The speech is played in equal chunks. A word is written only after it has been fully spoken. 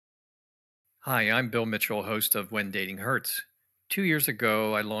Hi, I'm Bill Mitchell, host of When Dating Hurts. 2 years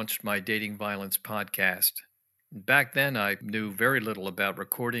ago, I launched my dating violence podcast. Back then, I knew very little about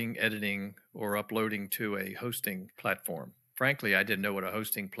recording, editing, or uploading to a hosting platform. Frankly, I didn't know what a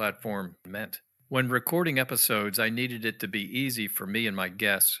hosting platform meant. When recording episodes, I needed it to be easy for me and my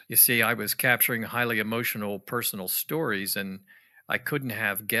guests. You see, I was capturing highly emotional personal stories, and I couldn't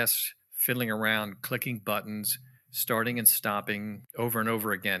have guests fiddling around, clicking buttons, starting and stopping over and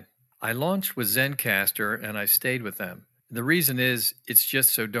over again. I launched with Zencaster and I stayed with them. The reason is it's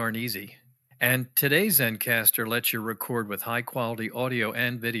just so darn easy. And today's Zencaster lets you record with high quality audio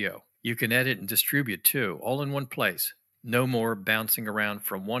and video. You can edit and distribute too, all in one place. No more bouncing around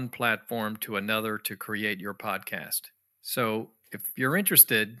from one platform to another to create your podcast. So if you're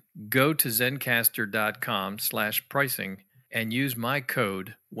interested, go to zencaster.com/pricing and use my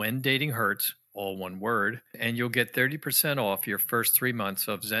code when dating hurts, all one word, and you'll get 30% off your first 3 months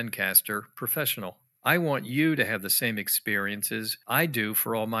of Zencaster Professional. I want you to have the same experiences I do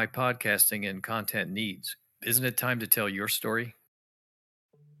for all my podcasting and content needs. Isn't it time to tell your story?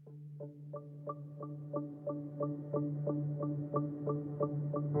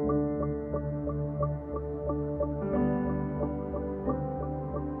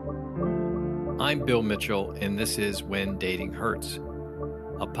 I'm Bill Mitchell, and this is When Dating Hurts,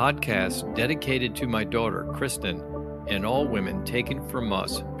 a podcast dedicated to my daughter, Kristen, and all women taken from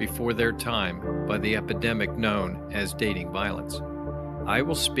us before their time by the epidemic known as dating violence. I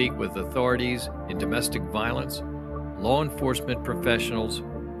will speak with authorities in domestic violence, law enforcement professionals,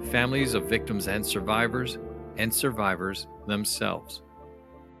 families of victims and survivors themselves.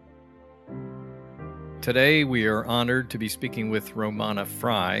 Today, we are honored to be speaking with Romana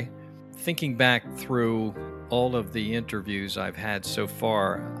Frey. Thinking back through all of the interviews I've had so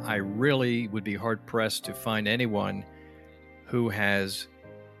far, I really would be hard pressed to find anyone who has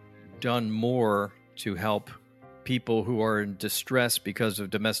done more to help people who are in distress because of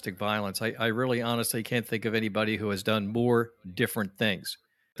domestic violence. I really honestly can't think of anybody who has done more different things.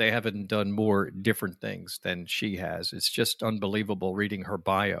 They haven't done more different things than she has. It's just unbelievable reading her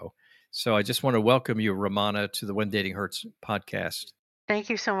bio. So I just want to welcome you, Romana, to the When Dating Hurts podcast. Thank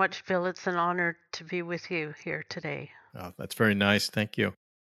you so much, Bill. It's an honor to be with you here today. Oh, that's very nice. Thank you.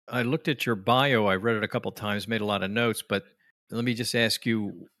 I looked at your bio. I read it a couple times, made a lot of notes, but let me just ask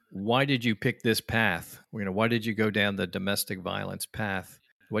you, why did you pick this path? Why did you go down the domestic violence path?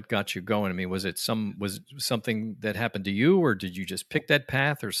 What got you going? I mean, was it something that happened to you, or did you just pick that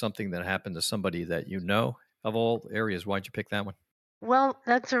path, or something that happened to somebody that you know? Of all areas, why'd you pick that one? Well,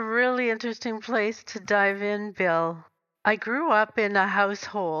 that's a really interesting place to dive in, Bill. I grew up in a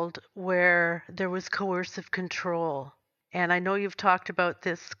household where there was coercive control. And I know you've talked about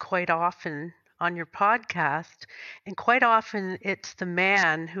this quite often on your podcast. And quite often it's the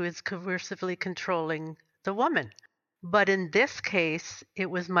man who is coercively controlling the woman. But in this case, it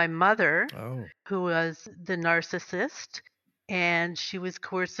was my mother Oh, who was the narcissist, and she was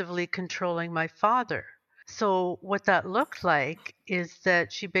coercively controlling my father. So, what that looked like is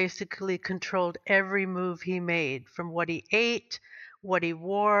that she basically controlled every move he made, from what he ate, what he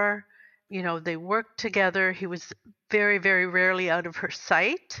wore. They worked together. He was very, very rarely out of her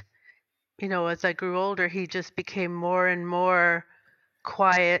sight. As I grew older, he just became more and more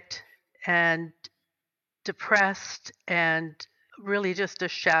quiet and depressed and really just a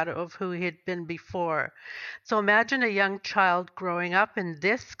shadow of who he had been before. So imagine a young child growing up in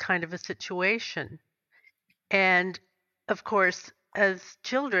this kind of a situation. And of course, as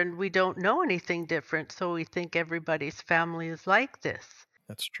children, we don't know anything different, so we think everybody's family is like this.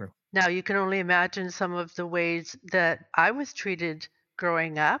 that's true. Now, you can only imagine some of the ways that I was treated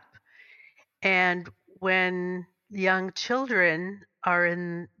growing up. And when young children are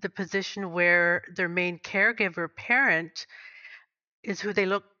in the position where their main caregiver parent is who they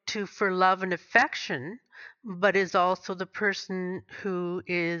look to for love and affection, but is also the person who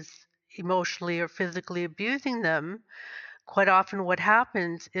is emotionally or physically abusing them, quite often what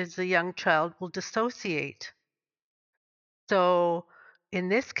happens is the young child will dissociate. So in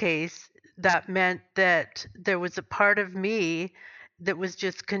this case, that meant that there was a part of me that was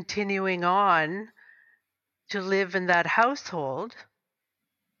just continuing on to live in that household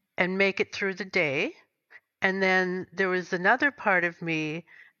and make it through the day. And then there was another part of me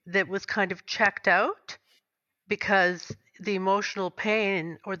that was kind of checked out because the emotional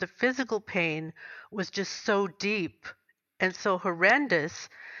pain or the physical pain was just so deep and so horrendous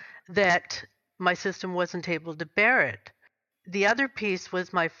that my system wasn't able to bear it. The other piece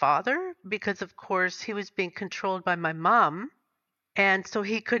was my father, because of course he was being controlled by my mom, and so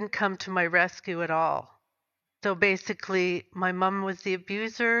he couldn't come to my rescue at all. So basically, my mom was the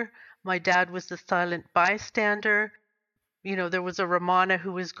abuser, My dad was the silent bystander. There was a Romana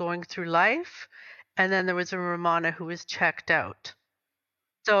who was going through life, and then there was a Romana who was checked out.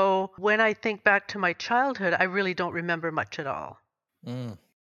 So when I think back to my childhood, I really don't remember much at all. Mm.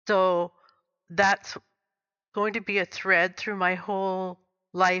 So that's going to be a thread through my whole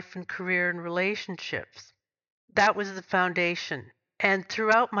life and career and relationships. That was the foundation. And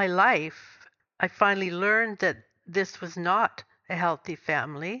throughout my life, I finally learned that this was not a healthy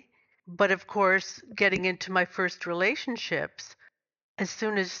family. But of course, getting into my first relationships, as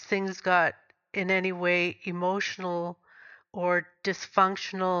soon as things got in any way emotional or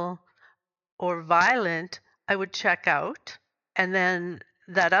dysfunctional or violent, I would check out. And then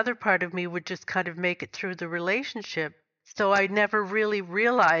that other part of me would just kind of make it through the relationship. So I never really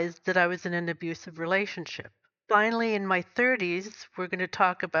realized that I was in an abusive relationship. Finally, in my 30s, we're going to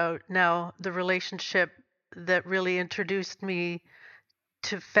talk about now the relationship that really introduced me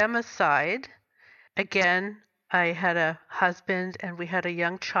to femicide. Again, I had a husband and we had a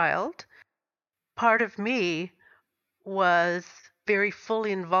young child. Part of me was very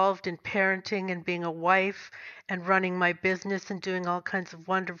fully involved in parenting and being a wife and running my business and doing all kinds of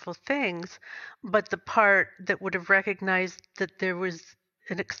wonderful things. But the part that would have recognized that there was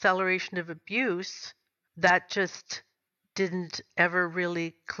an acceleration of abuse, that just didn't ever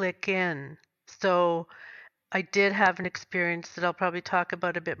really click in. So I did have an experience that I'll probably talk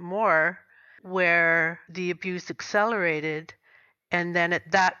about a bit more where the abuse accelerated. And then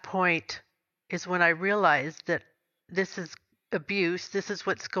at that point is when I realized that this is abuse, this is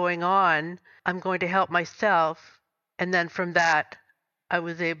what's going on. I'm going to help myself. And then from that, I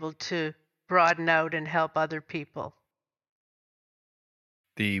was able to broaden out and help other people.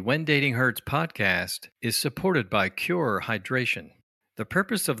 The When Dating Hurts podcast is supported by Cure Hydration. The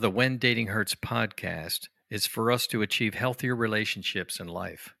purpose of the When Dating Hurts podcast is for us to achieve healthier relationships in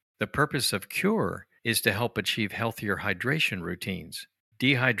life. The purpose of Cure is to help achieve healthier hydration routines.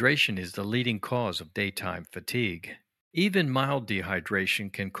 Dehydration is the leading cause of daytime fatigue. Even mild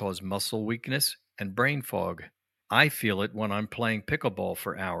dehydration can cause muscle weakness and brain fog. I feel it when I'm playing pickleball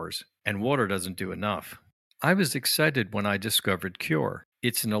for hours and water doesn't do enough. I was excited when I discovered Cure.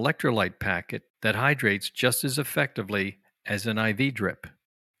 It's an electrolyte packet that hydrates just as effectively as an IV drip.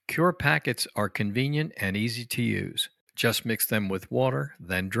 Cure packets are convenient and easy to use. Just mix them with water,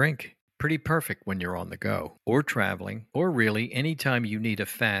 then drink. Pretty perfect when you're on the go, or traveling, or really anytime you need a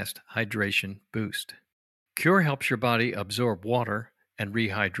fast hydration boost. Cure helps your body absorb water and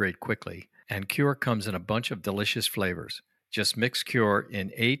rehydrate quickly, and Cure comes in a bunch of delicious flavors. Just mix Cure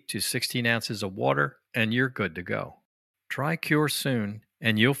in 8 to 16 ounces of water, and you're good to go. Try Cure soon,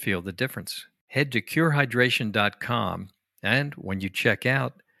 and you'll feel the difference. Head to curehydration.com, and when you check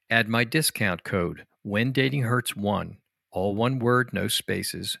out, add my discount code When Dating Hurts 1, all one word, no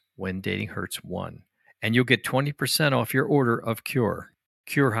spaces, When Dating Hurts 1, and you'll get 20% off your order of Cure.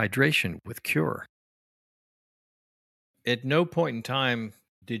 Cure Hydration with Cure. At no point in time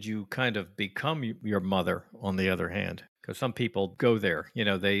did you kind of become your mother, on the other hand, because some people go there.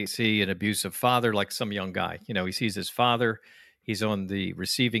 They see an abusive father, like some young guy. He sees his father, he's on the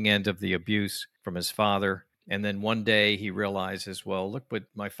receiving end of the abuse from his father. And then one day he realizes, well, look what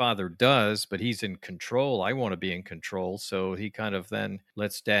my father does, but he's in control. I want to be in control. So he kind of then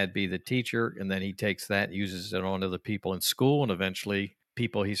lets dad be the teacher. And then he takes that, uses it on other people in school, and eventually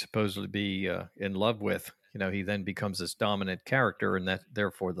people he's supposed to be in love with. He then becomes this dominant character, and that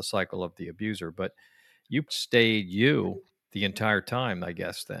therefore the cycle of the abuser. But you stayed you the entire time, I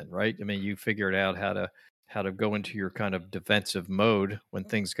guess. Then, right? I mean, you figured out how to go into your kind of defensive mode when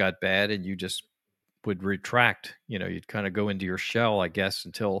things got bad, and you just would retract. You'd kind of go into your shell, I guess,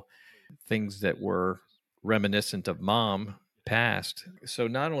 until things that were reminiscent of mom passed. So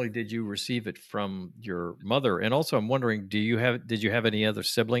not only did you receive it from your mother, and also I'm wondering, did you have any other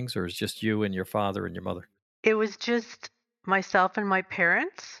siblings, or is just you and your father and your mother? It was just myself and my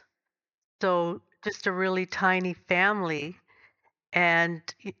parents. So just a really tiny family and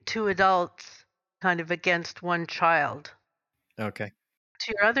two adults kind of against one child. Okay.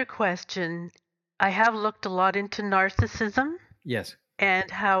 To your other question, I have looked a lot into narcissism Yes.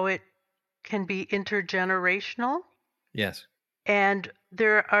 and how it can be intergenerational. Yes. And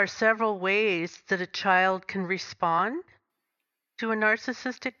there are several ways that a child can respond to a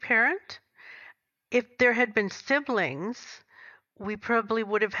narcissistic parent. If there had been siblings, we probably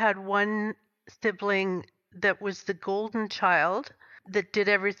would have had one sibling that was the golden child that did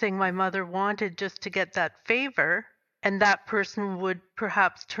everything my mother wanted just to get that favor. And that person would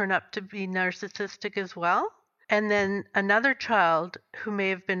perhaps turn up to be narcissistic as well. And then another child who may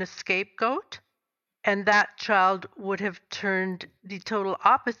have been a scapegoat and that child would have turned the total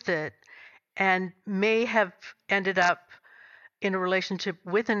opposite and may have ended up in a relationship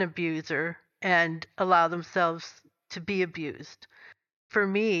with an abuser and allow themselves to be abused. For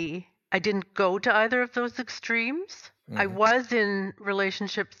me, I didn't go to either of those extremes. I Hmm. was in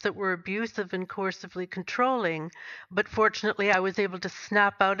relationships that were abusive and coercively controlling, but fortunately I was able to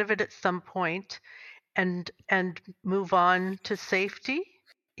snap out of it at some point and move on to safety.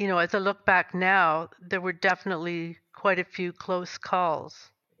 You know, as I look back now, there were definitely quite a few close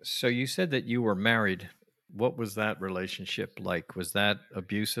calls. So you said that you were married. What was that relationship like? Was that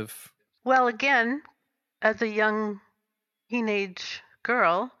abusive? Well, again, as a young teenage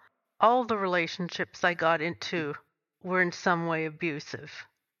girl, all the relationships I got into were in some way abusive.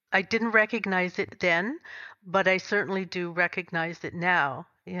 I didn't recognize it then, but I certainly do recognize it now,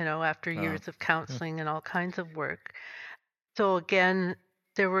 you know, after Uh, years of hmm. counseling and all kinds of work. So again,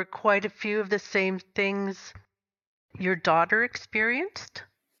 there were quite a few of the same things your daughter experienced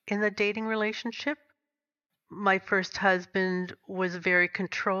in the dating relationship. My first husband was very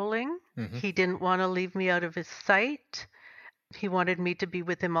controlling. Hmm. He didn't want to leave me out of his sight. He wanted me to be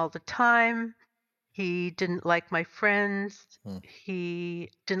with him all the time. He didn't like my friends.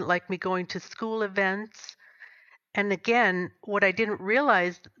 He didn't like me going to school events. And again, what I didn't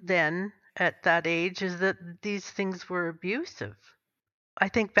realize then at that age is that these things were abusive. I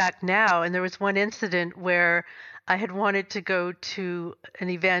think back now, and there was one incident where I had wanted to go to an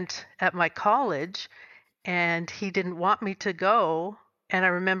event at my college, and he didn't want me to go. And I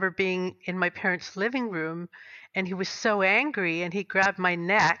remember being in my parents' living room, and he was so angry, and he grabbed my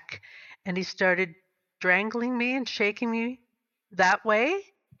neck and he started strangling me and shaking me that way.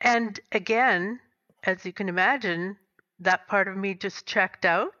 And again, as you can imagine, that part of me just checked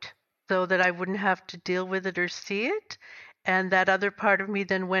out so that I wouldn't have to deal with it or see it. And that other part of me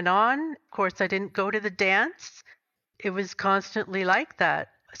then went on. Of course, I didn't go to the dance. It was constantly like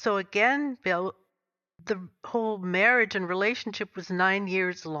that. So again, Bill, the whole marriage and relationship was 9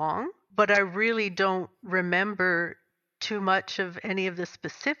 years long, but I really don't remember too much of any of the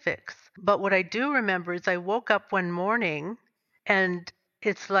specifics. But what I do remember is I woke up one morning and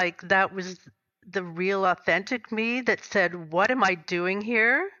it's like that was the real authentic me that said, "What am I doing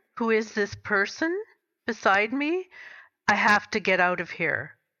here? Who is this person beside me? I have to get out of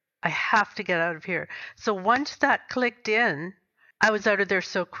here. I have to get out of here." So once that clicked in, I was out of there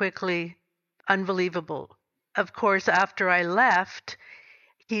so quickly, unbelievable. Of course, after I left,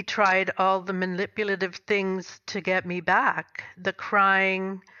 he tried all the manipulative things to get me back. The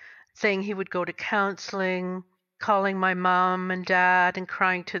crying, saying he would go to counseling, calling my mom and dad and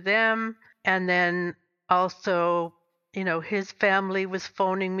crying to them. And then also, you know, his family was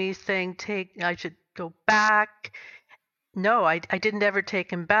phoning me saying I should go back. No, I didn't ever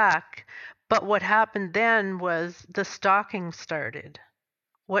take him back. But what happened then was the stalking started.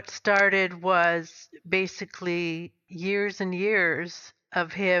 What started was basically years and years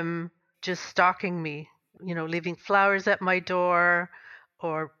of him just stalking me, you know, leaving flowers at my door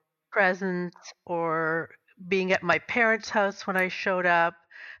or presents or being at my parents' house when I showed up.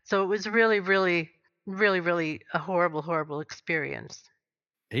 So it was really, really, really, really a horrible, horrible experience.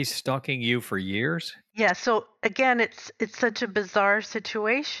 He's stalking you for years? Yeah, so again, it's such a bizarre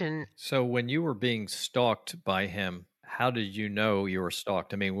situation. So when you were being stalked by him, how did you know you were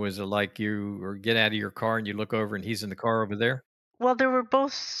stalked? I mean, was it like you or get out of your car and you look over and he's in the car over there? Well, there were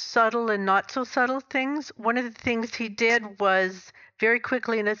both subtle and not so subtle things. One of the things he did was very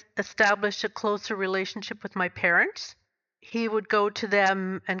quickly establish a closer relationship with my parents. He would go to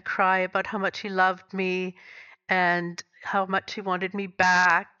them and cry about how much he loved me and how much he wanted me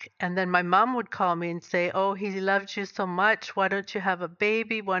back. And then my mom would call me and say, "Oh, he loved you so much. Why don't you have a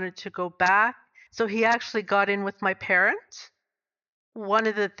baby? Why don't you go back?" So he actually got in with my parents. One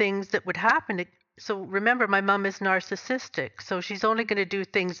of the things that would happen, so remember, my mom is narcissistic, so she's only going to do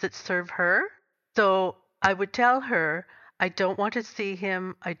things that serve her. So I would tell her, "I don't want to see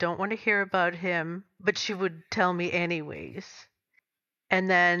him, I don't want to hear about him," but she would tell me anyways. And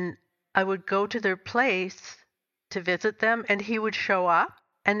then I would go to their place to visit them, and he would show up,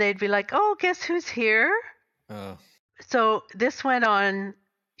 and they'd be like, "Oh, guess who's here?" Uh, So this went on,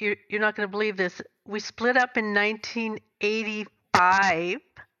 you're not going to believe this. We split up in 1985.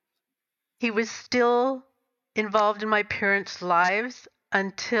 He was still involved in my parents' lives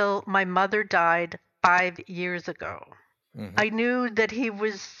until my mother died 5 years ago. mhm. I knew that he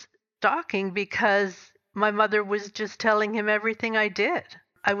was stalking because my mother was just telling him everything I did.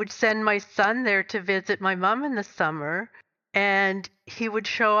 I would send my son there to visit my mom in the summer, and he would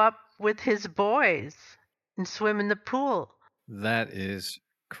show up with his boys and swim in the pool. That is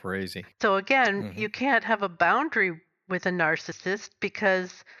Crazy. So again, Mhm. you can't have a boundary with a narcissist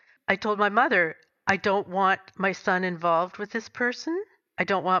because I told my mother, I don't want my son involved with this person. I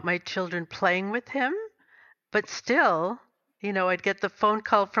don't want my children playing with him. But still, I'd get the phone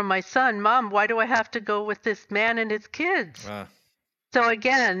call from my son, Mom, why do I have to go with this man and his kids? Ah, So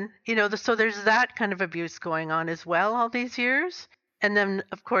again, so there's that kind of abuse going on as well all these years. And then,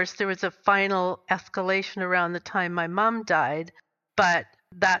 of course, there was a final escalation around the time my mom died, but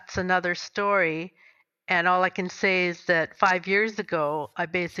that's another story. And all I can say is that 5 years ago, I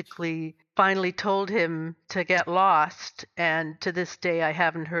basically finally told him to get lost. And to this day, I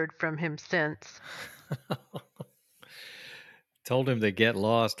haven't heard from him since. told him to get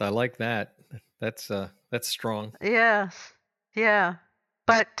lost. I like that. That's strong. Yes. Yeah.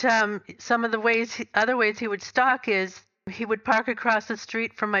 But some of the other ways he would stalk is he would park across the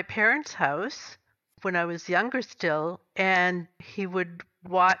street from my parents' house when I was younger still, and he would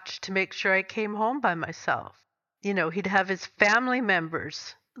watch to make sure I came home by myself. He'd have his family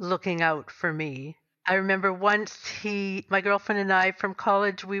members looking out for me. I remember once my girlfriend and I from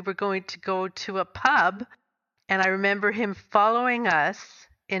college, we were going to go to a pub, and I remember him following us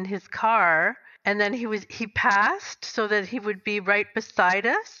in his car, and then he passed so that he would be right beside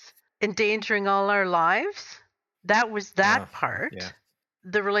us, endangering all our lives. That was Ah, that yeah. part.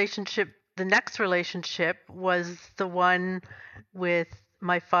 The next relationship was the one with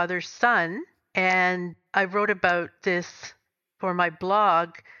my father's son, and I wrote about this for my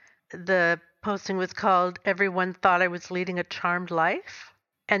blog. The posting was called Everyone Thought I Was Leading a Charmed Life.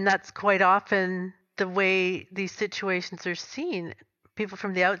 And that's quite often the way these situations are seen. People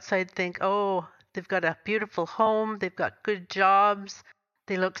from the outside think, oh, they've got a beautiful home, they've got good jobs,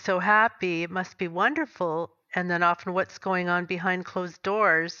 they look so happy, it must be wonderful. And then often what's going on behind closed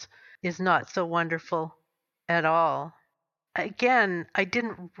doors is not so wonderful at all. Again, I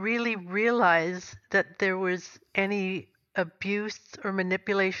didn't really realize that there was any abuse or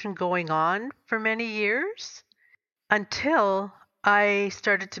manipulation going on for many years until I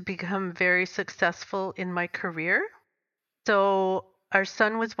started to become very successful in my career. So our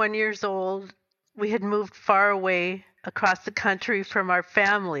son was 1 year old. We had moved far away across the country from our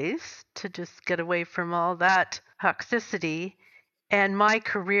families to just get away from all that toxicity. And my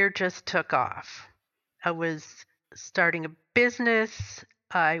career just took off. I was starting a business.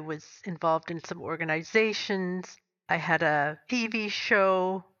 I was involved in some organizations. I had a TV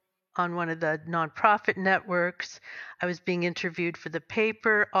show on one of the nonprofit networks. I was being interviewed for the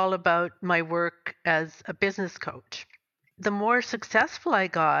paper all about my work as a business coach. The more successful I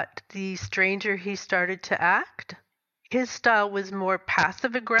got, the stranger he started to act. His style was more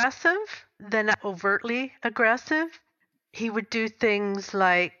passive aggressive than overtly aggressive. He would do things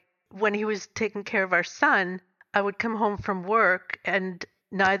like when he was taking care of our son, I would come home from work and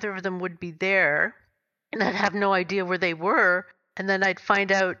neither of them would be there. And I'd have no idea where they were. And then I'd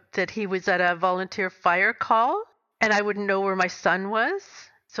find out that he was at a volunteer fire call and I wouldn't know where my son was.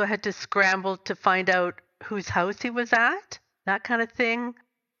 So I had to scramble to find out whose house he was at, that kind of thing.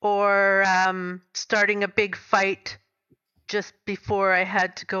 Or starting a big fight just before I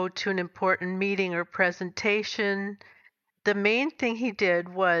had to go to an important meeting or presentation. The main thing he did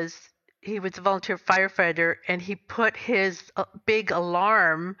was he was a volunteer firefighter and he put his big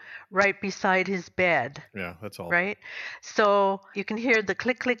alarm right beside his bed, Yeah, that's awful. right? So you can hear the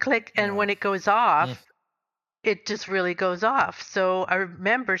click, click, click, and Yeah. when it goes Mm. off, it just really goes off. So I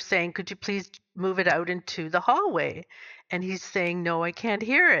remember saying, could you please move it out into the hallway? And he's saying, no, I can't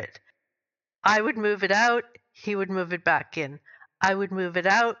hear it. I would move it out, he would move it back in. I would move it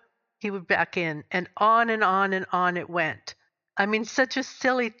out, he would back in, and on and on and on it went. I mean, such a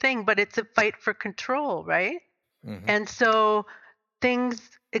silly thing, but it's a fight for control, right? Mhm. And so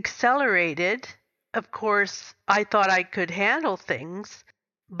things accelerated. Of course, I thought I could handle things,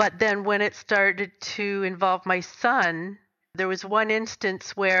 but then when it started to involve my son, there was one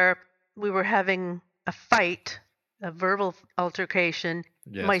instance where we were having a fight, a verbal altercation.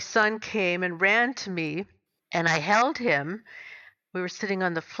 My Yes. son came and ran to me, and I held him. We were sitting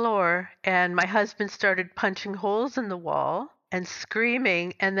on the floor, and my husband started punching holes in the wall and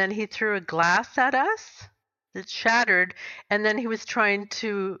screaming, and then he threw a glass at us that shattered, and then he was trying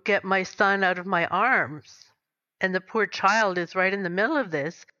to get my son out of my arms. And the poor child is right in the middle of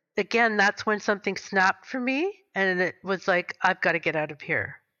this. Again, that's when something snapped for me, and it was like, I've got to get out of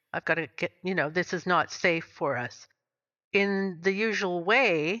here. I've got to get, this is not safe for us. In the usual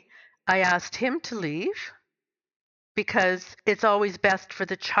way, I asked him to leave because it's always best for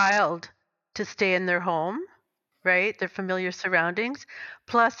the child to stay in their home, right? Their familiar surroundings.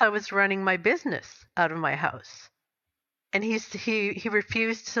 Plus, I was running my business out of my house. And he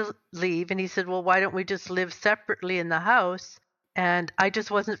refused to leave, and he said, "Well, why don't we just live separately in the house?" And I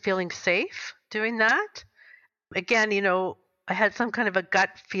just wasn't feeling safe doing that. Again, I had some kind of a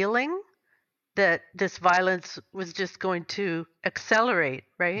gut feeling that this violence was just going to accelerate,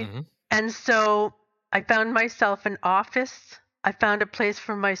 right? Hmm. And so I found myself an office. I found a place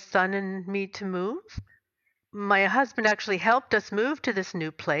for my son and me to move. My husband actually helped us move to this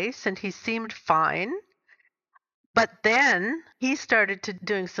new place, and he seemed fine. But then he started to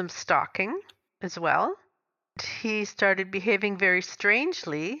doing some stalking as well. He started behaving very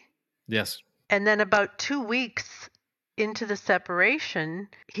strangely. Yes. And then about 2 weeks into the separation,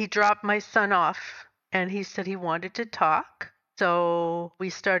 he dropped my son off and he said he wanted to talk. So we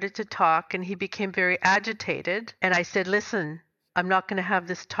started to talk and he became very agitated. And I said, "Listen, I'm not going to have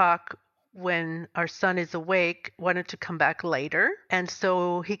this talk when our son is awake. Why don't you come back later?" And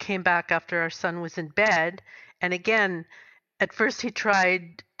so he came back after our son was in bed. And again, at first, he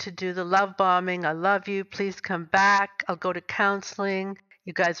tried to do the love bombing. "I love you. Please come back. I'll go to counseling.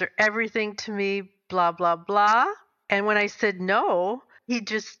 You guys are everything to me, blah, blah, blah." And when I said no, he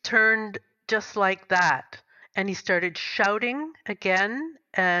just turned just like that. And he started shouting again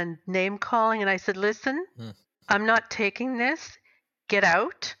and name calling. And I said, "Listen, Mm. I'm not taking this. Get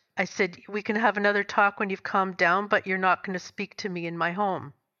out." I said, "We can have another talk when you've calmed down, but you're not going to speak to me in my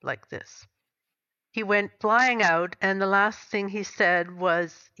home like this." He went flying out, and the last thing he said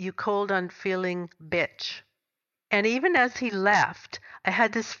was, "You cold, unfeeling bitch." And even as he left, I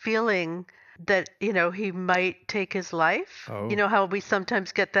had this feeling that, he might take his life. You Oh. know how we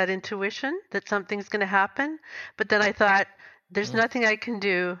sometimes get that intuition that something's going to happen? But then I thought, there's Mm. nothing I can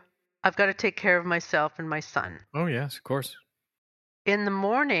do. I've got to take care of myself and my son. Oh, yes, of course. In the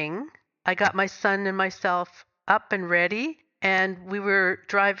morning, I got my son and myself up and ready, and we were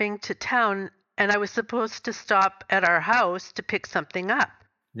driving to town, and I was supposed to stop at our house to pick something up.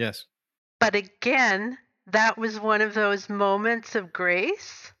 Yes. But again, that was one of those moments of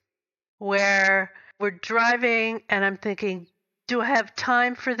grace where we're driving and I'm thinking, do I have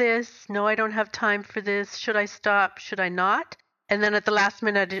time for this? No, I don't have time for this. Should I stop? Should I not? And then at the last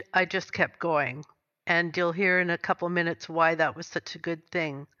minute, I just kept going. And you'll hear in a couple minutes why that was such a good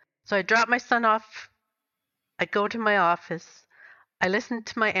thing. So I drop my son off. I go to my office. I listen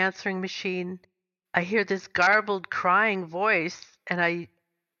to my answering machine. I hear this garbled crying voice, and I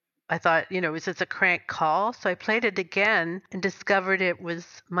thought, is this a crank call? So I played it again and discovered it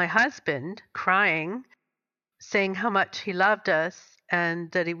was my husband crying, saying how much he loved us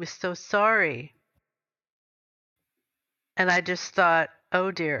and that he was so sorry. And I just thought,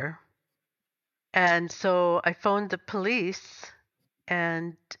 oh dear. And so I phoned the police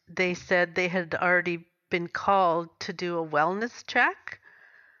and they said they had already been called to do a wellness check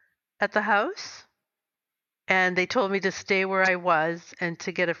at the house. And they told me to stay where I was and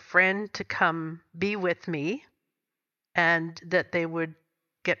to get a friend to come be with me and that they would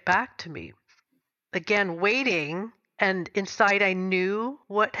get back to me. Again, waiting, and inside I knew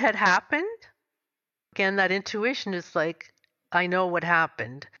what had happened. Again, that intuition is like, I know what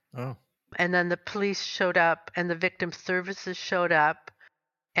happened. Oh. And then the police showed up and the victim services showed up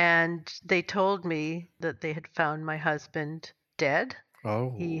and they told me that they had found my husband dead.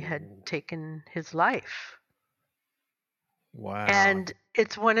 He had Oh. taken his life. Wow. And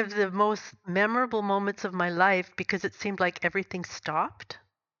it's one of the most memorable moments of my life because it seemed like everything stopped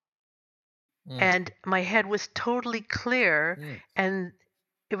Mm. and my head was totally clear. Mm. And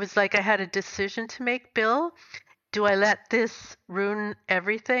it was like I had a decision to make, Bill. Do I let this ruin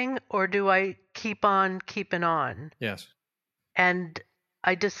everything or do I keep on keeping on? Yes. And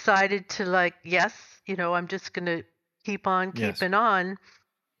I decided to, like, yes, I'm just going to keep on Yes. keeping on.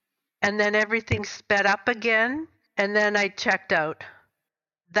 And then everything sped up again. And then I checked out.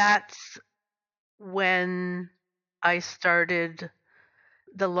 That's when I started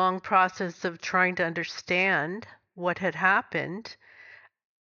the long process of trying to understand what had happened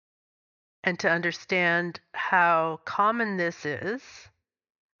and to understand how common this is,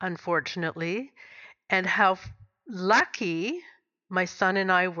 unfortunately, and how lucky my son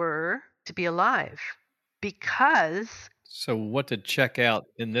and I were to be alive. Because, So, what did check out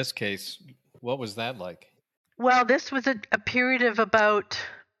in this case? What was that like? well, this was a period of about,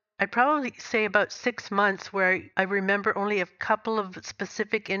 I'd probably say about 6 months where I remember only a couple of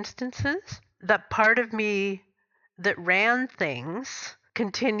specific instances. That part of me that ran things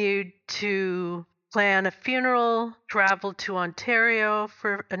continued to plan a funeral, travel to Ontario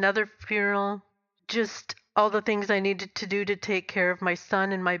for another funeral, just all the things I needed to do to take care of my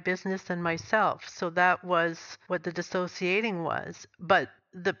son and my business and myself. So that was what the dissociating was. But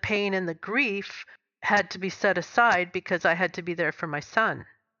the pain and the grief had to be set aside because I had to be there for my son.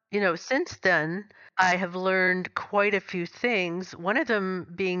 Since then, I have learned quite a few things. One of them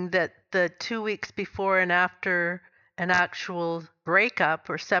being that the 2 weeks before and after an actual breakup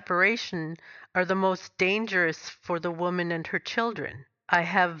or separation are the most dangerous for the woman and her children. I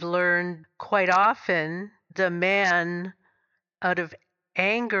have learned quite often the man, out of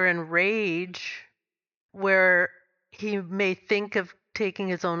anger and rage, where he may think of taking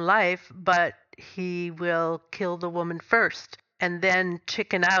his own life, but he will kill the woman first and then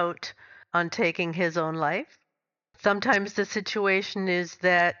chicken out on taking his own life. Sometimes the situation is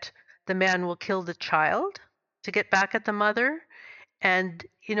that the man will kill the child to get back at the mother. And,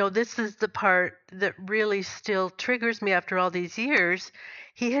 this is the part that really still triggers me after all these years.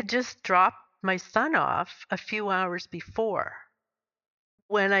 He had just dropped my son off a few hours before.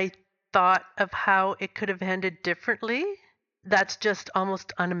 When I thought of how it could have ended differently, that's just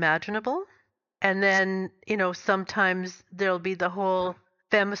almost unimaginable. And then, sometimes there'll be the whole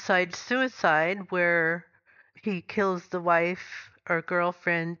femicide suicide where he kills the wife or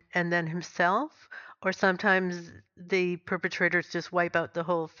girlfriend and then himself, or sometimes the perpetrators just wipe out the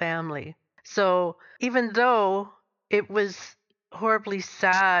whole family. So even though it was horribly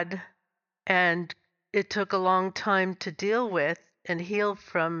sad and it took a long time to deal with and heal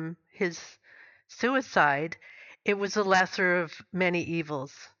from his suicide, it was the lesser of many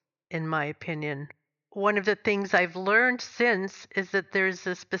evils, in my opinion. One of the things I've learned since is that there's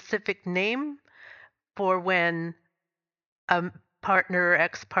a specific name for when a partner or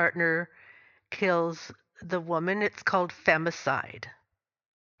ex-partner kills the woman. It's called femicide.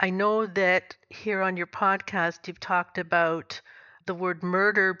 I know that here on your podcast you've talked about the word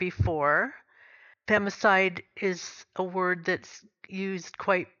murder before. Femicide is a word that's used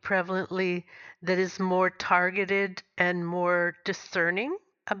quite prevalently that is more targeted and more discerning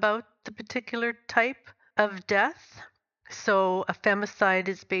about the particular type of death. So a femicide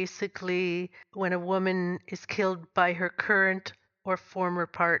is basically when a woman is killed by her current or former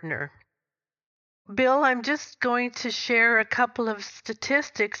partner. Bill, I'm just going to share a couple of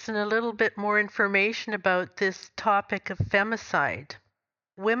statistics and a little bit more information about this topic of femicide.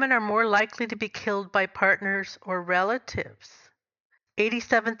 Women are more likely to be killed by partners or relatives.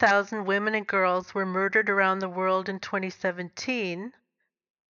 87,000 women and girls were murdered around the world in 2017.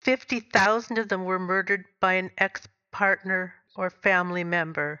 50,000 of them were murdered by an ex-partner or family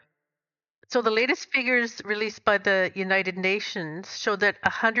member. So the latest figures released by the United Nations show that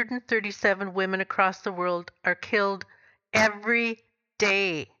 137 women across the world are killed every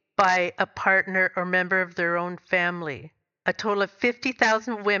day by a partner or member of their own family. A total of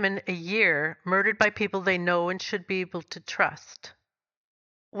 50,000 women a year murdered by people they know and should be able to trust.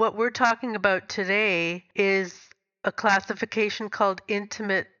 What we're talking about today is a classification called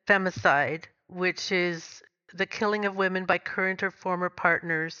intimate femicide, which is the killing of women by current or former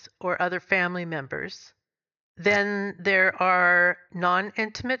partners or other family members. Then there are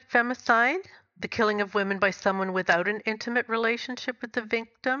non-intimate femicide, the killing of women by someone without an intimate relationship with the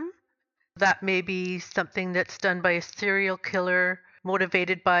victim. That may be something that's done by a serial killer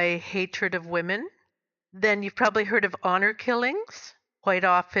motivated by hatred of women. Then you've probably heard of honor killings. Quite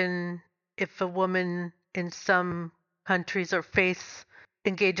often, if a woman in some countries or faiths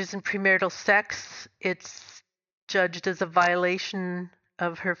engages in premarital sex, it's judged as a violation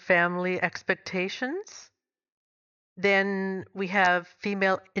of her family expectations. Then we have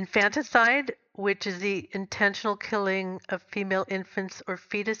female infanticide, which is the intentional killing of female infants or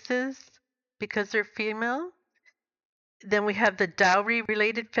fetuses because they're female. Then we have the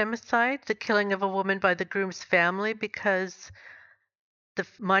dowry-related femicide, the killing of a woman by the groom's family because the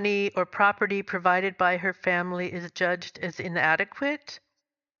money or property provided by her family is judged as inadequate.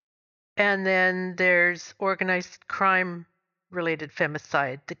 And then there's organized crime-related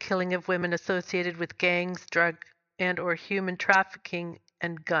femicide, the killing of women associated with gangs, drug and or human trafficking,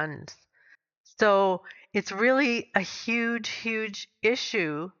 and guns. So it's really a huge, huge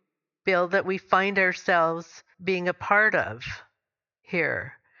issue, Bill, that we find ourselves being a part of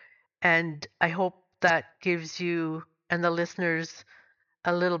here. And I hope that gives you and the listeners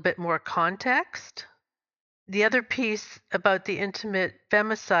a little bit more context. The other piece about the intimate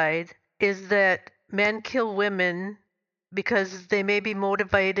femicide is that men kill women because they may be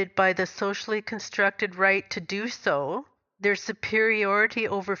motivated by the socially constructed right to do so, their superiority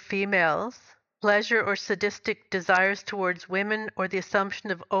over females, pleasure or sadistic desires towards women, or the assumption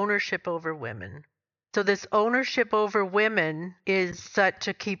of ownership over women. So this ownership over women is such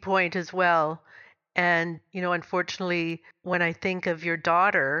a key point as well. And, unfortunately, when I think of your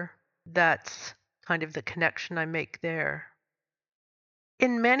daughter, that's kind of the connection I make there.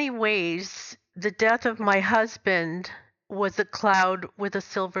 In many ways, The death of my husband was a cloud with a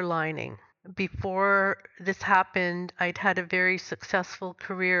silver lining. Before this happened, I'd had a very successful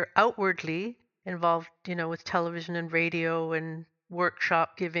career outwardly, involved, with television and radio and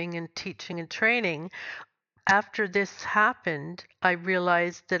workshop giving and teaching and training. After this happened, I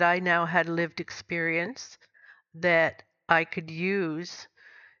realized that I now had lived experience that I could use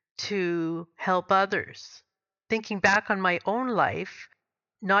to help others. Thinking back on my own life,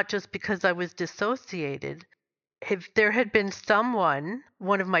 not just because I was dissociated, if there had been someone,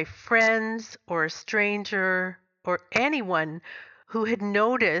 one of my friends or a stranger or anyone who had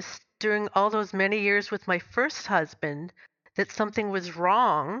noticed during all those many years with my first husband that something was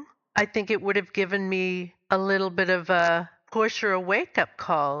wrong, I think it would have given me a little bit of a push or a wake up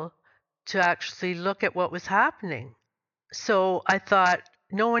call to actually look at what was happening. So I thought,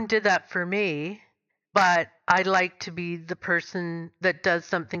 no one did that for me, but I'd like to be the person that does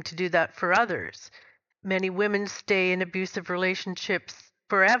something to do that for others. Many women stay in abusive relationships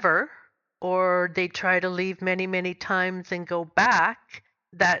forever, or they try to leave many, many times and go back.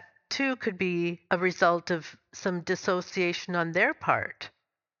 That too could be a result of some dissociation on their part,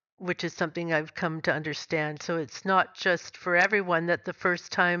 which is something I've come to understand. So it's not just for everyone that the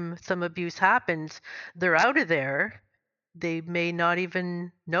first time some abuse happens, they're out of there. They may not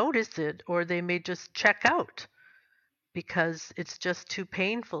even notice it, or they may just check out because it's just too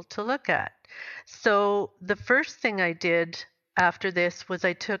painful to look at. So the first thing I did after this was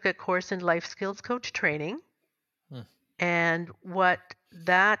I took a course in life skills coach training. Hmm. And what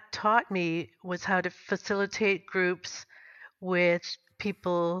that taught me was how to facilitate groups with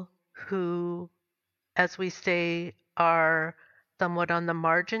people who, as we say, are somewhat on the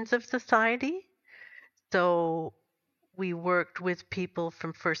margins of society. So we worked with people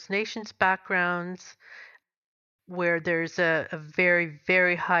from First Nations backgrounds, where there's a very,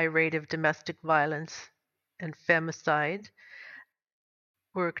 very high rate of domestic violence and femicide.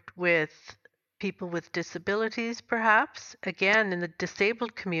 Worked with people with disabilities, perhaps. Again, in the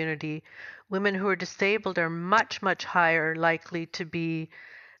disabled community, women who are disabled are much, much higher likely to be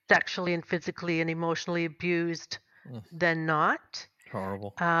sexually and physically and emotionally abused Mm, than not.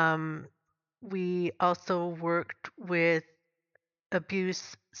 horrible. We also worked with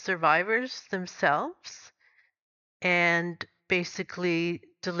abuse survivors themselves and basically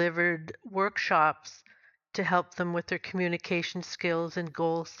delivered workshops to help them with their communication skills and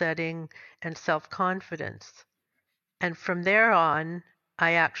goal setting and self confidence. And from there on,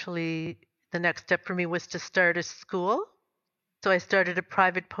 the next step for me was to start a school. So I started a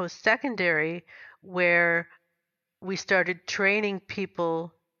private post secondary where we started training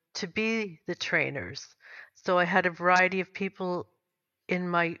people to be the trainers. So I had a variety of people in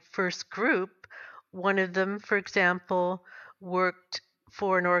my first group. One of them, for example, worked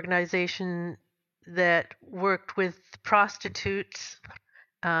for an organization that worked with prostitutes.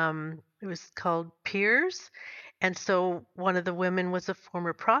 It was called Peers. And so one of the women was a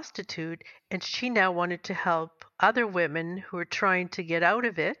former prostitute, and she now wanted to help other women who were trying to get out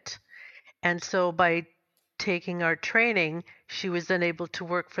of it. And so by taking our training, she was then able to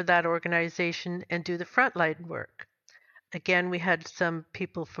work for that organization and do the frontline work. Again, we had some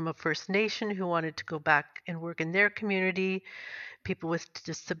people from a First Nation who wanted to go back and work in their community, people with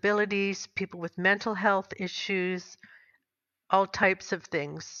disabilities, people with mental health issues, all types of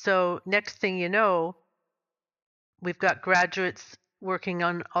things. So, next thing you know, we've got graduates working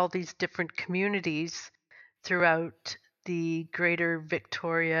on all these different communities throughout the greater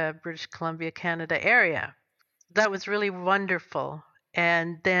Victoria, British Columbia, Canada area. That was really wonderful.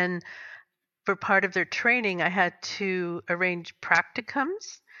 And then for part of their training, I had to arrange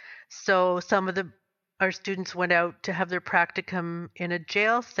practicums. So some of our students went out to have their practicum in a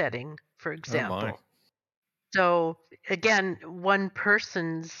jail setting, for Oh my. example. So again, one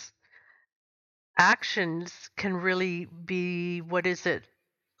person's actions can really be, what is it,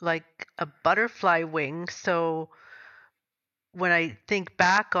 like a butterfly wing. So when I think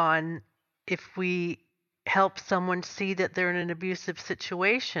back on, if we help someone see that they're in an abusive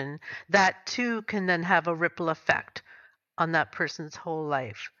situation, that too can then have a ripple effect on that person's whole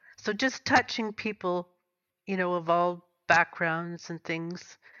life. So just touching people, of all backgrounds and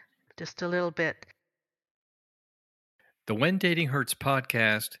things, just a little bit. The When Dating Hurts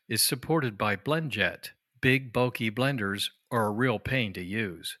podcast is supported by BlendJet. Big, bulky blenders are a real pain to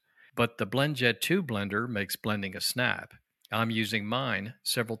use, but the BlendJet 2 blender makes blending a snap. I'm using mine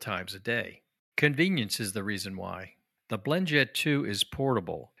several times a day. Convenience is the reason why. The BlendJet 2 is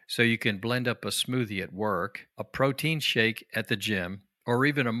portable, so you can blend up a smoothie at work, a protein shake at the gym, or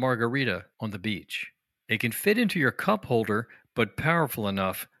even a margarita on the beach. It can fit into your cup holder, but powerful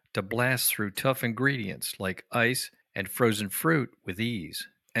enough to blast through tough ingredients like ice and frozen fruit with ease.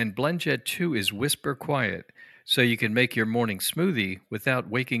 And BlendJet 2 is whisper quiet, so you can make your morning smoothie without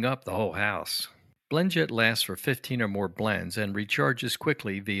waking up the whole house. BlendJet lasts for 15 or more blends and recharges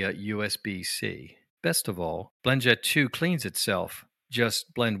quickly via USB C. Best of all, BlendJet 2 cleans itself.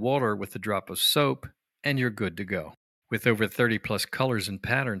 Just blend water with a drop of soap, and you're good to go. With over 30 plus colors and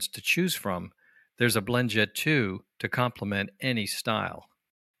patterns to choose from, there's a BlendJet 2 to complement any style.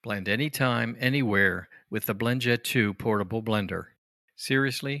 Blend anytime, anywhere with the BlendJet 2 portable blender.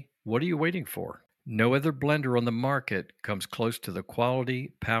 Seriously, what are you waiting for? No other blender on the market comes close to the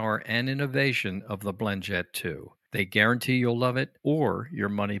quality, power, and innovation of the BlendJet 2. They guarantee you'll love it or your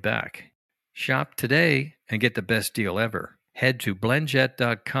money back. Shop today and get the best deal ever. Head to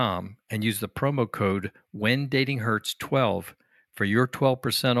blendjet.com and use the promo code WhenDatingHurts12 for your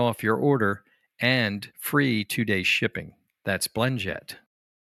 12% off your order and free 2-day shipping. That's BlendJet.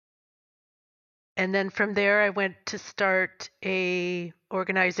 And then from there, I went to start a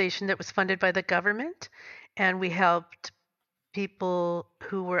organization that was funded by the government, and we helped people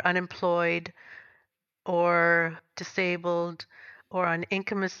who were unemployed or disabled or on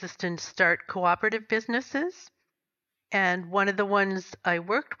income assistance start cooperative businesses. And one of the ones I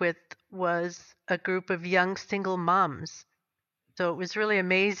worked with was a group of young single moms. So it was really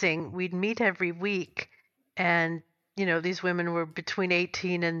amazing. We'd meet every week, and these women were between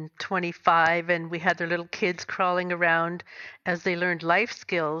 18 and 25, and we had their little kids crawling around as they learned life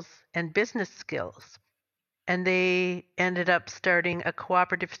skills and business skills. And they ended up starting a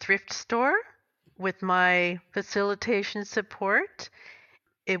cooperative thrift store with my facilitation support.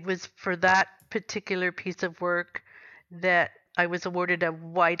 It was for that particular piece of work that I was awarded a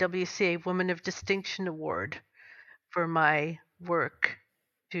YWCA Woman of Distinction Award for my work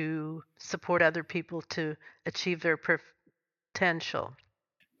to support other people to achieve their potential.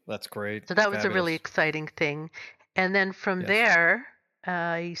 That's great. So that was a really Fabulous. exciting thing. And then from Yes. there,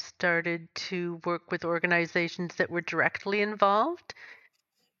 I started to work with organizations that were directly involved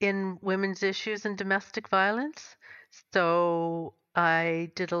in women's issues and domestic violence. So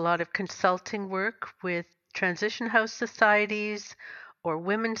I did a lot of consulting work with transition house societies or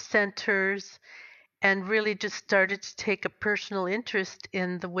women's centers, and really just started to take a personal interest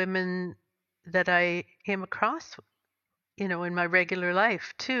in the women that I came across, in my regular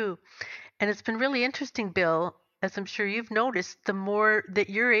life too. And it's been really interesting, Bill, as I'm sure you've noticed, the more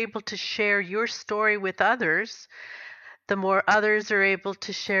that you're able to share your story with others, the more others are able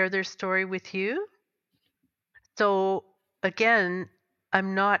to share their story with you. So again,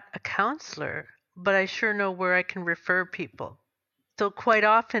 I'm not a counselor, but I sure know where I can refer people. So quite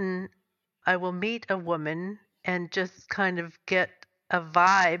often I will meet a woman and just kind of get a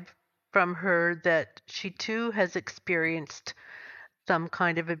vibe from her that she too has experienced some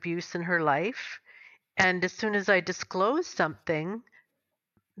kind of abuse in her life. And as soon as I disclose something,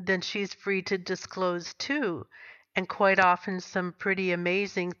 then she's free to disclose too. And quite often, some pretty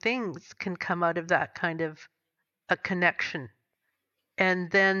amazing things can come out of that kind of a connection.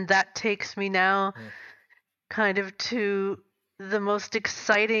 And then that takes me now Mm. kind of to the most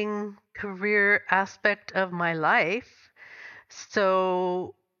exciting career aspect of my life.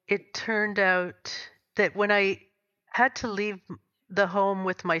 So it turned out that when I had to leave the home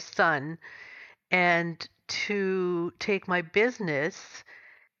with my son and to take my business,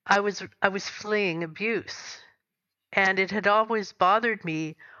 I was fleeing abuse. And it had always bothered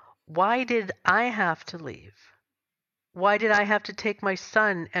me, why did I have to leave? Why did I have to take my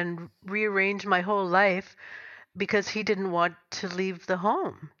son and rearrange my whole life because he didn't want to leave the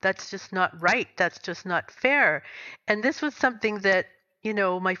home? That's just not right. That's just not fair. And this was something that,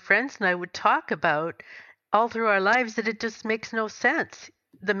 my friends and I would talk about all through our lives, that it just makes no sense.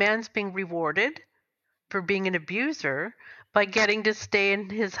 The man's being rewarded for being an abuser by getting to stay in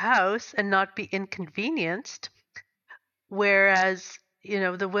his house and not be inconvenienced, whereas,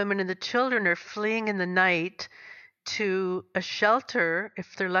 the women and the children are fleeing in the night to a shelter,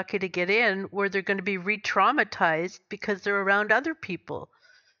 if they're lucky to get in, where they're going to be re-traumatized because they're around other people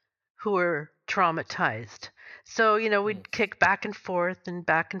who are traumatized. So, Mm. we'd kick back and forth and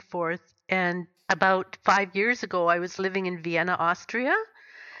back and forth. And about 5 years ago, I was living in Vienna, Austria,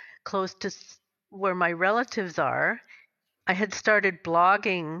 close to where my relatives are. I had started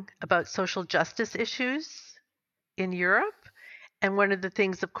blogging about social justice issues in Europe. And one of the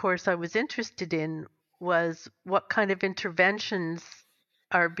things, of course, I was interested in was what kind of interventions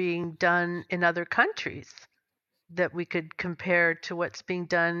are being done in other countries that we could compare to what's being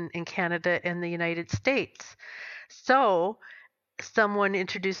done in Canada and the United States. So someone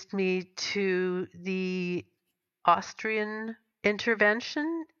introduced me to the Austrian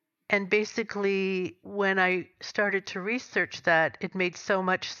intervention, And basically, when I started to research that, it made so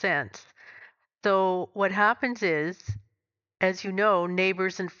much sense. So, what happens is, as you know,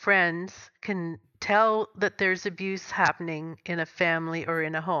 neighbors and friends can tell that there's abuse happening in a family or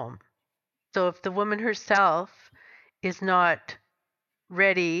in a home. So, if the woman herself is not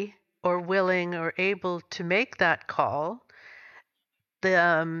ready or willing or able to make that call,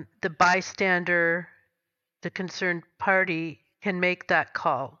 the bystander, the concerned party, can make that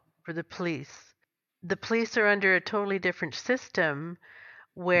call for the police. The police are under a totally different system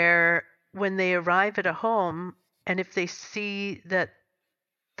where when they arrive at a home and if they see that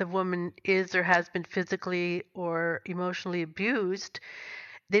the woman is or has been physically or emotionally abused,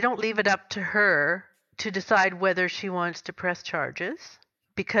 they don't leave it up to her to decide whether she wants to press charges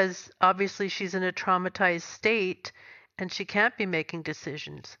because obviously she's in a traumatized state and she can't be making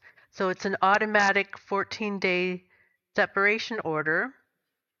decisions. So it's an automatic 14-day separation order.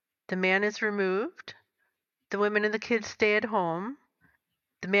 The man is removed. The women and the kids stay at home.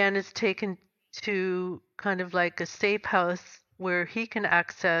 The man is taken to kind of like a safe house where he can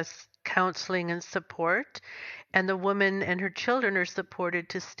access counseling and support, and the woman and her children are supported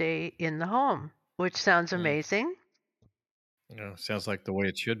to stay in the home, which sounds Mm. amazing. Sounds like the way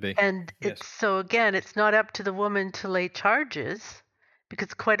it should be. And Yes. it's so again, it's not up to the woman to lay charges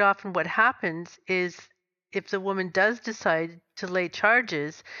because quite often what happens is if the woman does decide to lay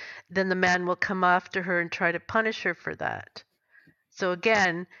charges, then the man will come after her and try to punish her for that. So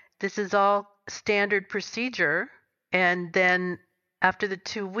again, this is all standard procedure. And then after the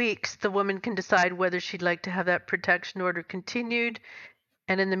 2 weeks, the woman can decide whether she'd like to have that protection order continued.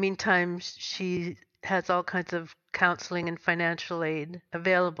 And in the meantime, she has all kinds of counseling and financial aid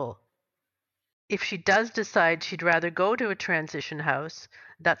available. If she does decide she'd rather go to a transition house,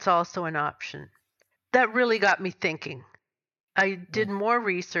 that's also an option. That really got me thinking. I did Mm. more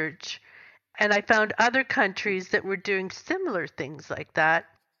research and I found other countries that were doing similar things like that.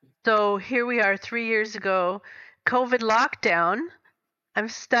 So here we are 3 years ago, COVID lockdown. I'm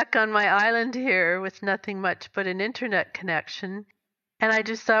stuck on my island here with nothing much but an internet connection. And I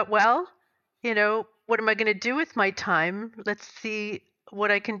just thought, well, what am I going to do with my time? Let's see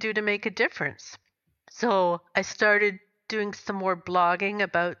what I can do to make a difference. So I started doing some more blogging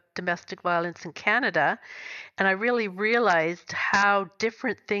about domestic violence in Canada, and I really realized how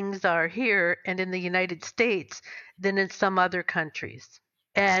different things are here and in the United States than in some other countries.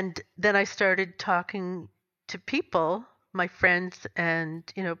 And then I started talking to people, my friends and,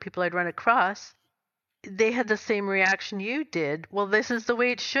 people I'd run across. They had the same reaction you did. Well, this is the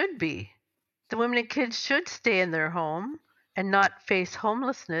way it should be. The women and kids should stay in their home and not face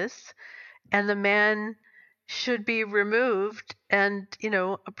homelessness, and the man should be removed and,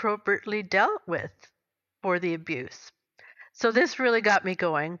 appropriately dealt with for the abuse. So this really got me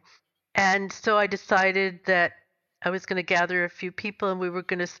going. And so I decided that I was going to gather a few people and we were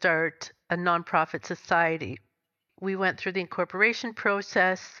going to start a nonprofit society. We went through the incorporation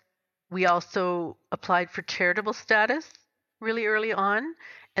process. We also applied for charitable status really early on,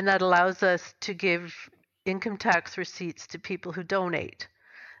 and that allows us to give income tax receipts to people who donate.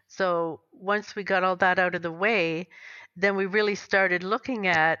 So once we got all that out of the way, then we really started looking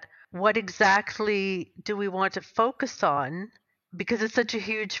at what exactly do we want to focus on because it's such a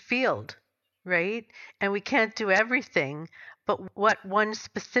huge field, right? And we can't do everything, but what one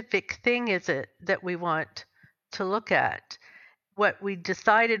specific thing is it that we want to look at? What we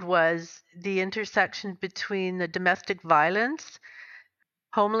decided was the intersection between the domestic violence,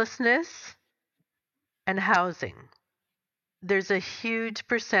 homelessness, and housing. There's a huge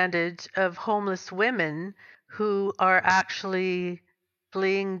percentage of homeless women who are actually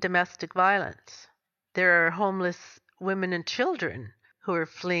fleeing domestic violence. There are homeless women and children who are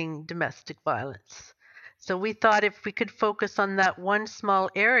fleeing domestic violence. So we thought if we could focus on that one small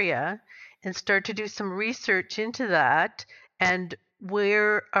area and start to do some research into that and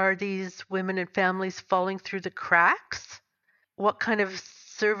where are these women and families falling through the cracks, what kind of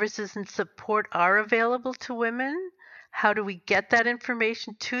services and support are available to women? How do we get that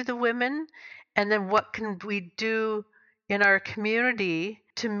information to the women? And then what can we do in our community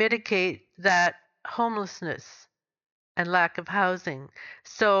to mitigate that homelessness and lack of housing?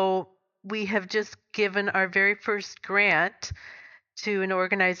 So we have just given our very first grant to an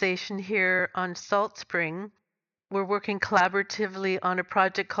organization here on Salt Spring. We're working collaboratively on a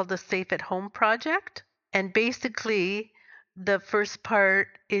project called the Safe at Home Project. And basically, the first part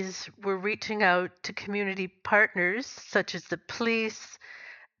is we're reaching out to community partners such as the police,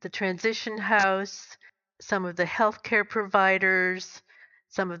 the transition house, some of the healthcare providers,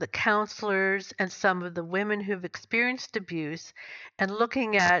 some of the counselors, and some of the women who've experienced abuse, and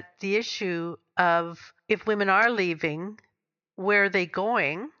looking at the issue of if women are leaving, where are they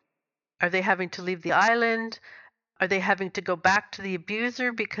going? Are they having to leave the island? Are they having to go back to the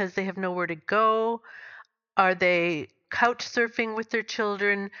abuser because they have nowhere to go? Are they couch surfing with their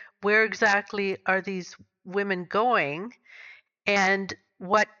children? Where exactly are these women going? And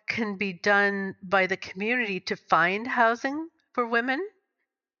what can be done by the community to find housing for women?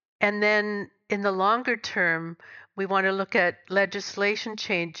 And then in the longer term, we want to look at legislation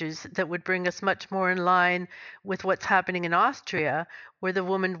changes that would bring us much more in line with what's happening in Austria, where the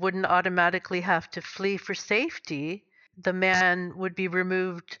woman wouldn't automatically have to flee for safety. The man would be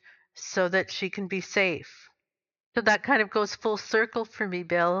removed so that she can be safe. So that kind of goes full circle for me,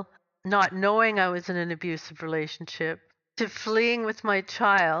 Bill. Not knowing I was in an abusive relationship to fleeing with my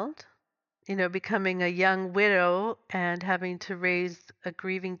child, becoming a young widow and having to raise a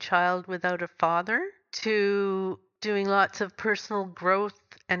grieving child without a father, to doing lots of personal growth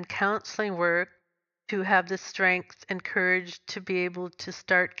and counseling work to have the strength and courage to be able to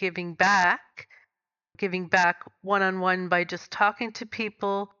start giving back one on one by just talking to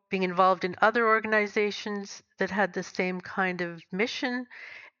people, being involved in other organizations that had the same kind of mission.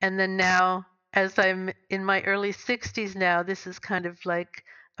 And then now, as I'm in my early 60s now, this is kind of like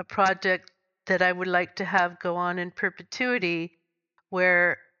a project that I would like to have go on in perpetuity,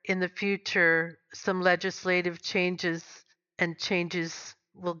 where in the future some legislative changes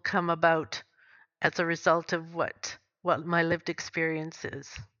will come about as a result of what my lived experience is.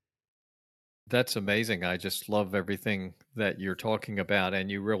 That's amazing. I just love everything that you're talking about.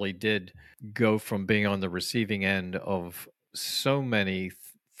 And you really did go from being on the receiving end of so many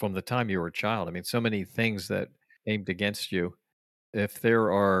from the time you were a child. I mean, so many things that aimed against you. If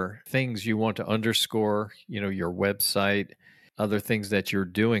there are things you want to underscore, your website, other things that you're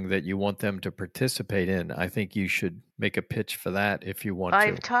doing that you want them to participate in, I think you should make a pitch for that if you want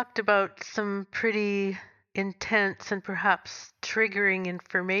I've to. talked about some pretty intense and perhaps triggering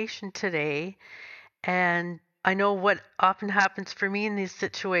information today. And I know what often happens for me in these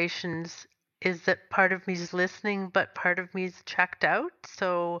situations is that part of me is listening, but part of me is checked out.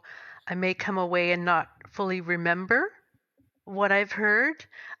 So I may come away and not fully remember what I've heard.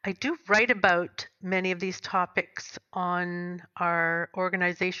 I do write about many of these topics on our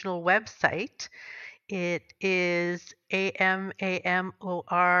organizational website. It is AMAMOR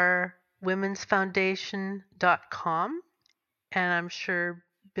womensfoundation.com, and I'm sure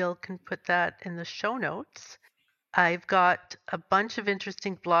Bill can put that in the show notes. I've got a bunch of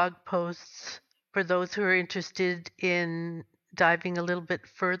interesting blog posts for those who are interested in diving a little bit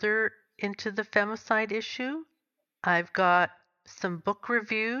further into the femicide issue. I've got some book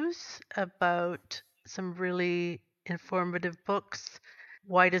reviews about some really informative books.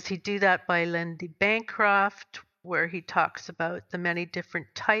 Why Does He Do That by Lindy Bancroft, where he talks about the many different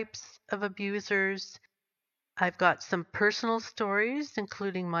types of abusers. I've got some personal stories,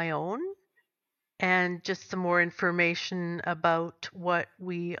 including my own, and just some more information about what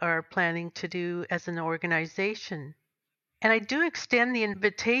we are planning to do as an organization. And I do extend the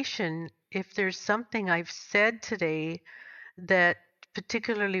invitation if there's something I've said today that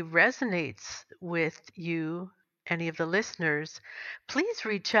particularly resonates with you, any of the listeners, please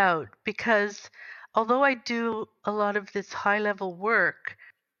reach out, because although I do a lot of this high level work,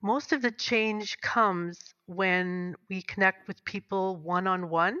 most of the change comes when we connect with people one on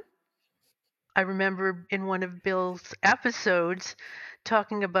one. I remember in one of Bill's episodes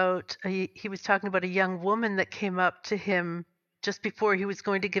he was talking about a young woman that came up to him just before he was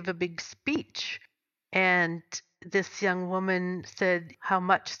going to give a big speech. And this young woman said how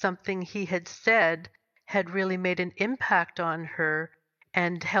much something he had said had really made an impact on her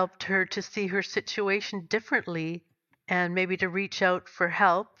and helped her to see her situation differently and maybe to reach out for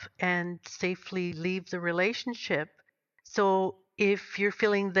help and safely leave the relationship. So if you're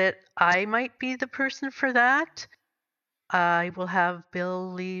feeling that I might be the person for that, I will have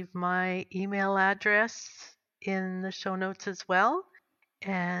Bill leave my email address in the show notes as well.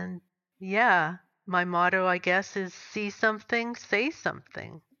 And yeah, my motto, I guess, is see something, say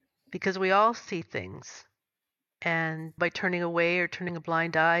something, because we all see things. And by turning away or turning a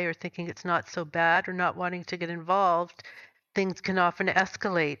blind eye or thinking it's not so bad or not wanting to get involved, things can often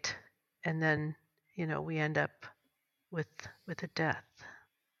escalate. And then, we end up with a death.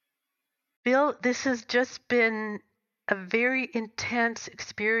 Bill, this has just been a very intense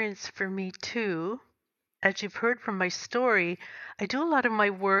experience for me too. As you've heard from my story, I do a lot of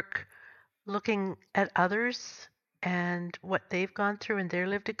my work looking at others and what they've gone through and their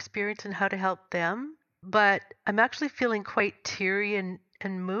lived experience and how to help them. But I'm actually feeling quite teary and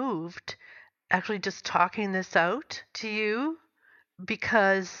and moved actually just talking this out to you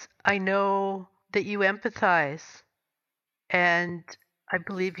because I know that you empathize and I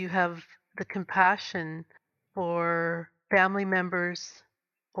believe you have the compassion for family members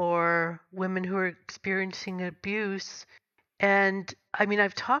or women who are experiencing abuse. And I mean,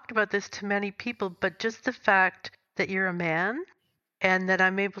 I've talked about this to many people, but just the fact that you're a man and that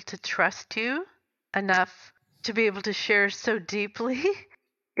I'm able to trust you enough to be able to share so deeply,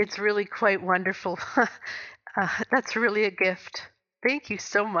 it's really quite wonderful. That's really a gift. Thank you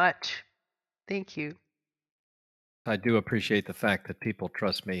so much. Thank you. I do appreciate the fact that people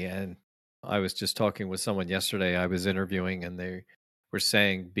trust me. And I was just talking with someone yesterday I was interviewing, and they were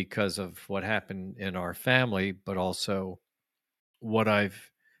saying because of what happened in our family, but also what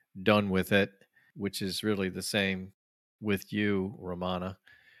I've done with it, which is really the same with you, Romana,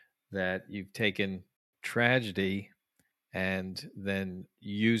 that you've taken tragedy and then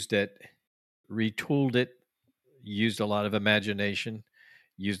used it, retooled it, used a lot of imagination,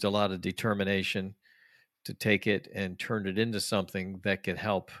 used a lot of determination to take it and turn it into something that could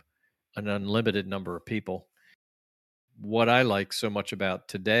help an unlimited number of people. What I like so much about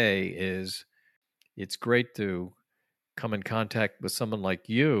today is it's great to come in contact with someone like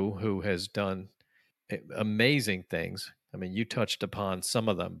you who has done amazing things. I mean, you touched upon some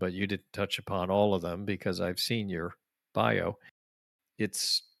of them, but you didn't touch upon all of them because I've seen your bio.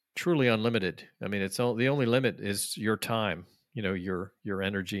 It's truly unlimited. I mean, it's all, the only limit is your time, your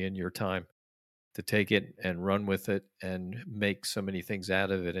energy and your time to take it and run with it and make so many things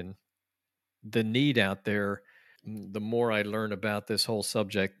out of it. And the need out there, the more I learn about this whole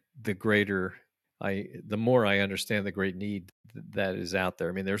subject, the more I understand the great need that is out there.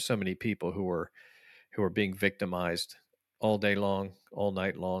 I mean, there's so many people who are being victimized all day long, all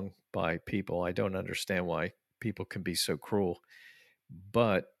night long by people. I don't understand why people can be so cruel,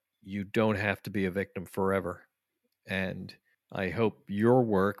 but you don't have to be a victim forever. And I hope your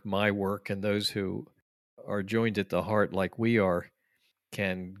work, my work, and those who are joined at the heart like we are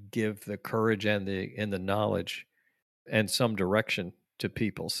can give the courage and the knowledge and some direction to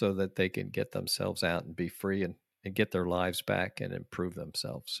people so that they can get themselves out and be free and get their lives back and improve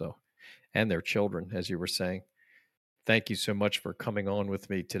themselves. So, and their children, as you were saying. Thank you so much for coming on with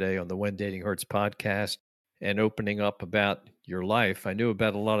me today on the When Dating Hurts podcast and opening up about your life. I knew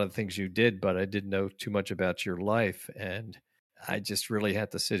about a lot of the things you did, but I didn't know too much about your life. And I just really had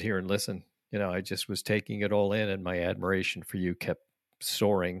to sit here and listen. I just was taking it all in, and my admiration for you kept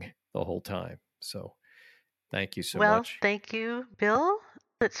soaring the whole time. So thank you so Well, much. thank you, Bill.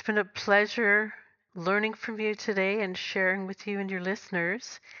 It's been a pleasure learning from you today and sharing with you and your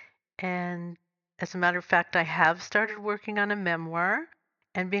listeners. And as a matter of fact, I have started working on a memoir,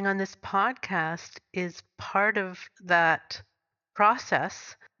 and being on this podcast is part of that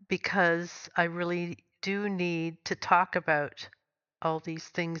process because I really do need to talk about all these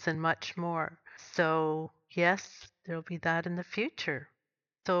things and much more. So, yes, there'll be that in the future.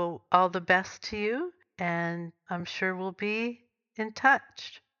 So, all the best to you, and I'm sure we'll be in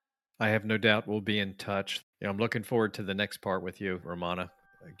touch. I have no doubt we'll be in touch. I'm looking forward to the next part with you, Romana.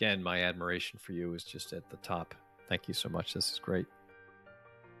 Again, my admiration for you is just at the top. Thank you so much. This is great.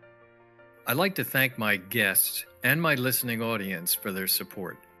 I'd like to thank my guests and my listening audience for their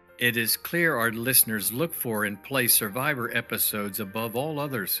support. It is clear our listeners look for and place Survivor episodes above all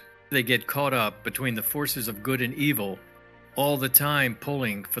others. They get caught up between the forces of good and evil, all the time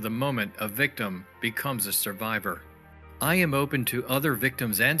pulling for the moment a victim becomes a survivor. I am open to other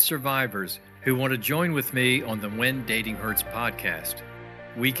victims and survivors who want to join with me on the When Dating Hurts podcast.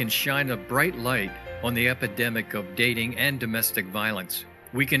 We can shine a bright light on the epidemic of dating and domestic violence.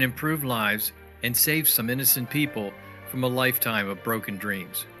 We can improve lives and save some innocent people from a lifetime of broken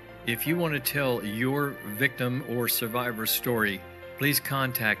dreams. If you want to tell your victim or survivor story, please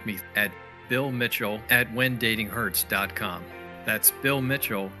contact me at billmitchell@whendatinghurts.com. That's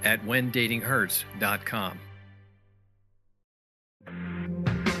billmitchell@whendatinghurts.com.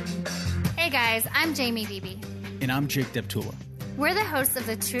 Hey guys, I'm Jamie Beebe. And I'm Jake Deptula. We're the hosts of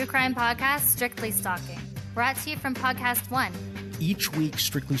the true crime podcast, Strictly Stalking, brought to you from Podcast One. Each week,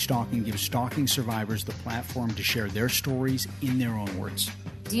 Strictly Stalking gives stalking survivors the platform to share their stories in their own words.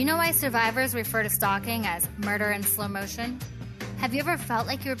 Do you know why survivors refer to stalking as murder in slow motion? Have you ever felt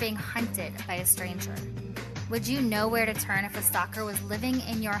like you were being hunted by a stranger? Would you know where to turn if a stalker was living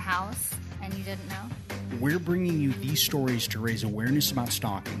in your house and you didn't know? We're bringing you these stories to raise awareness about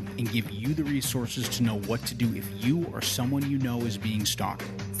stalking and give you the resources to know what to do if you or someone you know is being stalked.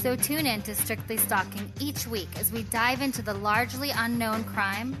 So tune in to Strictly Stalking each week as we dive into the largely unknown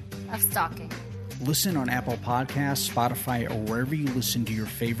crime of stalking. Listen on Apple Podcasts, Spotify, or wherever you listen to your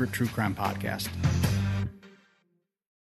favorite true crime podcast.